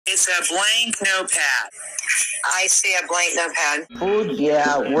It's a blank notepad. I see a blank notepad. Food,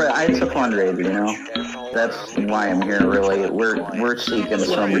 yeah, it's a fundraiser, you know. That's why I'm here, really. We're seeking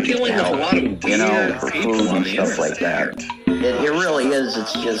some help, you know, for food and stuff like that. It really is.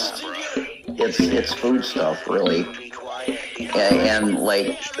 It's just, it's food stuff, really. And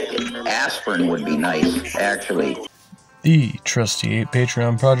like, aspirin would be nice, actually. The Trusty 8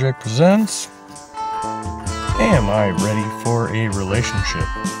 Patreon project presents... Am I ready for a relationship?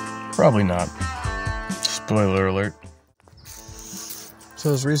 Probably not. Spoiler alert. So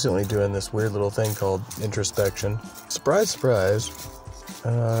I was recently doing this weird little thing called introspection. Surprise, surprise.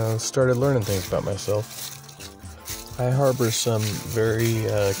 Started learning things about myself. I harbor some very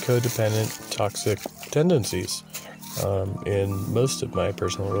codependent, toxic tendencies in most of my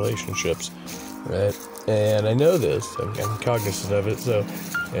personal relationships, right? And I know this, I'm cognizant of it, so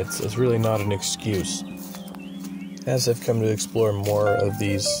it's really not an excuse. As I've come to explore more of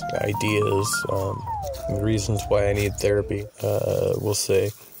these ideas, and the reasons why I need therapy, we'll say,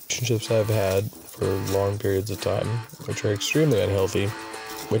 relationships I've had for long periods of time, which are extremely unhealthy,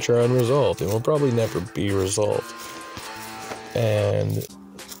 which are unresolved, and will probably never be resolved. And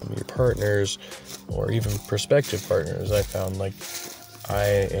your partners, or even prospective partners, I found, like, I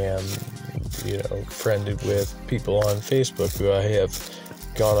am, friended with people on Facebook who I have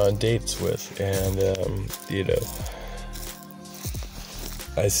gone on dates with, and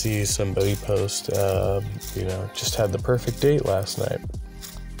I see somebody post just had the perfect date last night,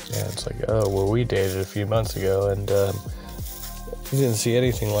 and it's like, oh well, we dated a few months ago, and you didn't see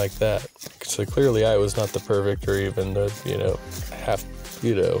anything like that. So clearly I was not the perfect, or even the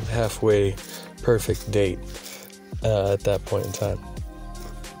halfway perfect date at that point in time.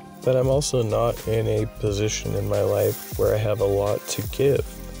 But I'm also not in a position in my life where I have a lot to give.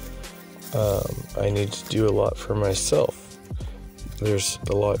 I need to do a lot for myself. There's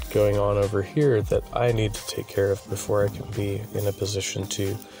a lot going on over here that I need to take care of before I can be in a position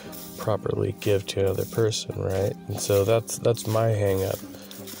to properly give to another person, right? And so that's my hang-up,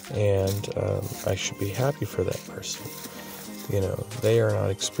 and I should be happy for that person. They are not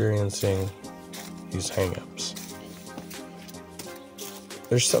experiencing these hang-ups.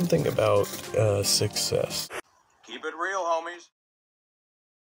 There's something about success. Keep it real, homies.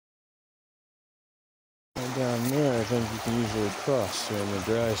 And down there, I think you can usually cross during the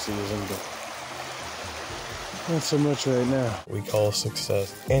dry season, but not so much right now. We call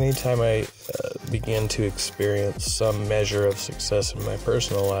success. Anytime I begin to experience some measure of success in my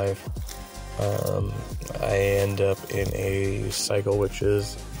personal life, I end up in a cycle which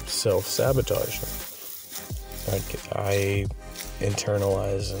is self-sabotaging. I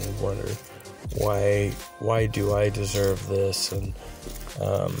internalize and wonder, why do I deserve this, and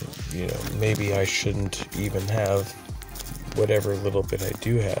maybe I shouldn't even have whatever little bit I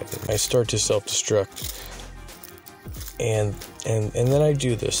do have. I start to self-destruct, and then I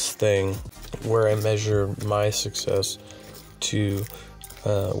do this thing where I measure my success to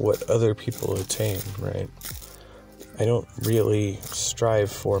what other people attain, right? I don't really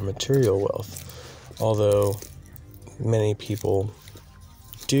strive for material wealth, although many people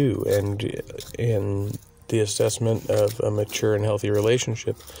do, and in the assessment of a mature and healthy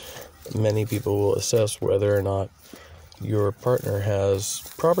relationship, many people will assess whether or not your partner has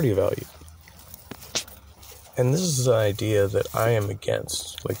property value. And this is an idea that I am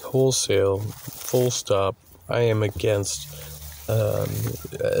against, like wholesale, full stop. I am against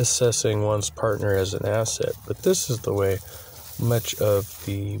assessing one's partner as an asset, but this is the way much of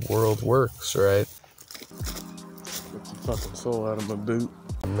the world works, right? Get the fucking soul out of my boot.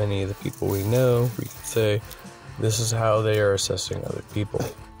 Many of the people we know, we could say, this is how they are assessing other people.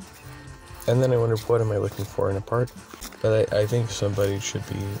 And then I wonder, what am I looking for in a partner? But I think somebody should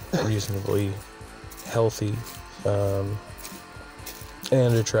be reasonably healthy and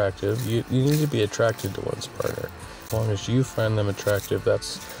attractive. You need to be attracted to one's partner. As long as you find them attractive,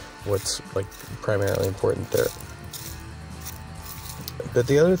 that's what's primarily important there. But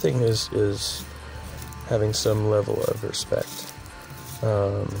the other thing is having some level of respect.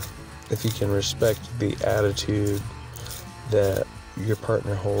 If you can respect the attitude that your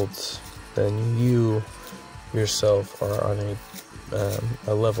partner holds, then you yourself are on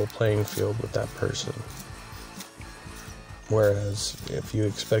a level playing field with that person. Whereas if you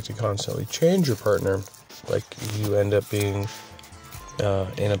expect to constantly change your partner, you end up being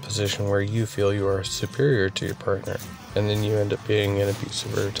in a position where you feel you are superior to your partner, and then you end up being an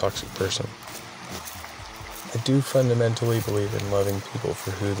abusive or toxic person. I do fundamentally believe in loving people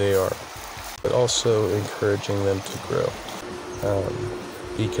for who they are, but also encouraging them to grow.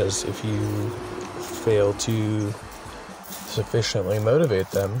 Because if you fail to sufficiently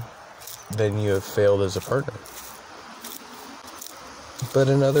motivate them, then you have failed as a partner. But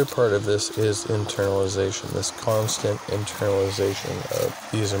another part of this is internalization, this constant internalization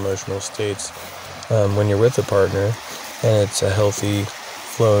of these emotional states. When you're with a partner and it's a healthy,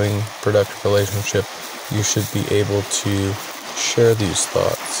 flowing, productive relationship, you should be able to share these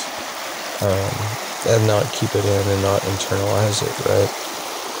thoughts and not keep it in and not internalize it, right?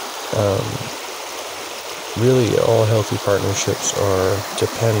 Really, all healthy partnerships are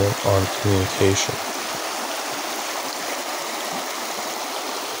dependent on communication.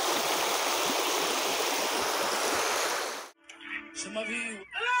 Some of you.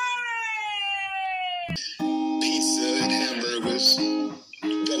 Pizza and hamburgers,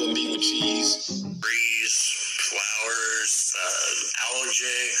 double meat with cheese, Breeze, flowers,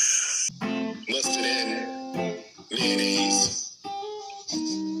 algae, mustard and mayonnaise,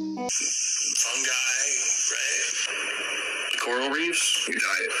 fungi, right? Coral reefs, your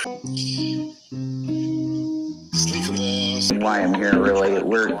diet. sneaker balls. Why I'm here really,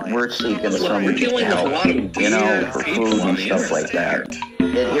 we're seeking some help, you know, for food and stuff like that.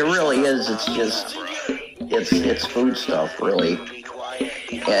 It really is, it's just, it's food stuff really.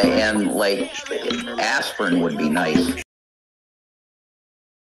 And like, aspirin would be nice.